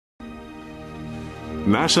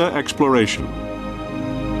NASA Exploration.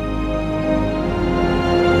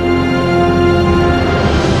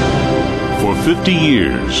 For 50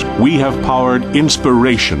 years, we have powered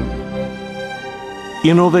inspiration,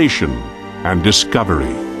 innovation, and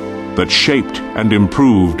discovery that shaped and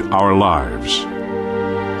improved our lives.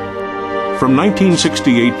 From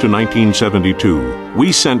 1968 to 1972,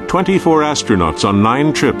 we sent 24 astronauts on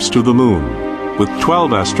 9 trips to the moon, with 12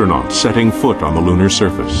 astronauts setting foot on the lunar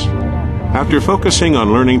surface. After focusing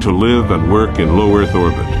on learning to live and work in low Earth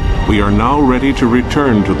orbit, we are now ready to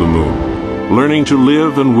return to the moon, learning to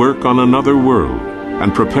live and work on another world,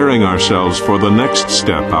 and preparing ourselves for the next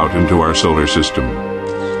step out into our solar system.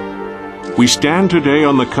 We stand today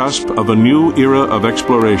on the cusp of a new era of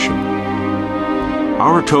exploration.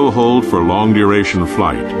 Our toehold for long-duration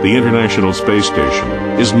flight, the International Space Station,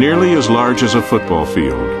 is nearly as large as a football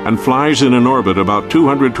field and flies in an orbit about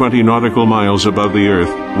 220 nautical miles above the Earth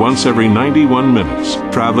once every 91 minutes,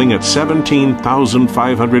 traveling at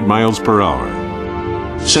 17,500 miles per hour.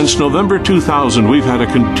 Since November 2000, we've had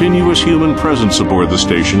a continuous human presence aboard the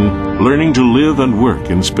station, learning to live and work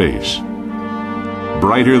in space.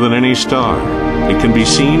 Brighter than any star, it can be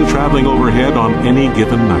seen traveling overhead on any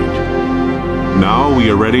given night. Now we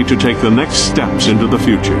are ready to take the next steps into the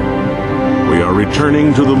future. We are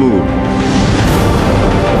returning to the moon.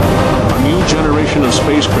 A new generation of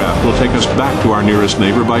spacecraft will take us back to our nearest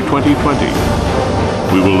neighbor by 2020.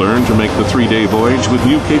 We will learn to make the 3-day voyage with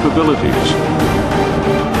new capabilities,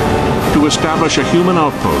 to establish a human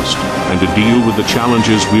outpost, and to deal with the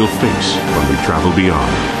challenges we'll face when we travel beyond.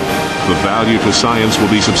 The value to science will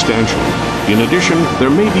be substantial. In addition, there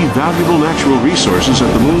may be valuable natural resources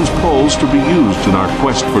at the moon's poles to be used in our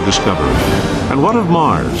quest for discovery. And what of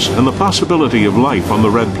Mars and the possibility of life on the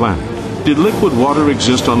red planet? Did liquid water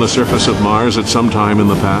exist on the surface of Mars at some time in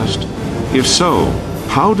the past? If so,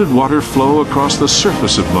 how did water flow across the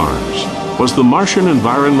surface of Mars? Was the Martian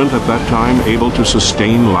environment at that time able to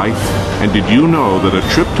sustain life? And did you know that a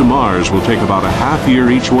trip to Mars will take about a half year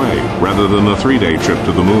each way, rather than the 3-day trip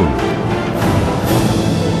to the moon?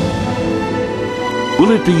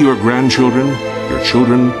 Will it be your grandchildren, your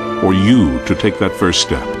children, or you to take that first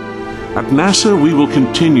step? At NASA, we will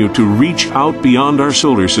continue to reach out beyond our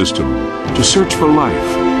solar system, to search for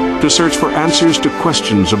life, to search for answers to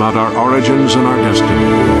questions about our origins and our destiny.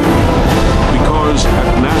 Because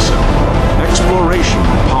at NASA, exploration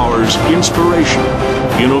powers inspiration,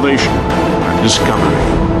 innovation, and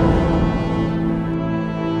discovery.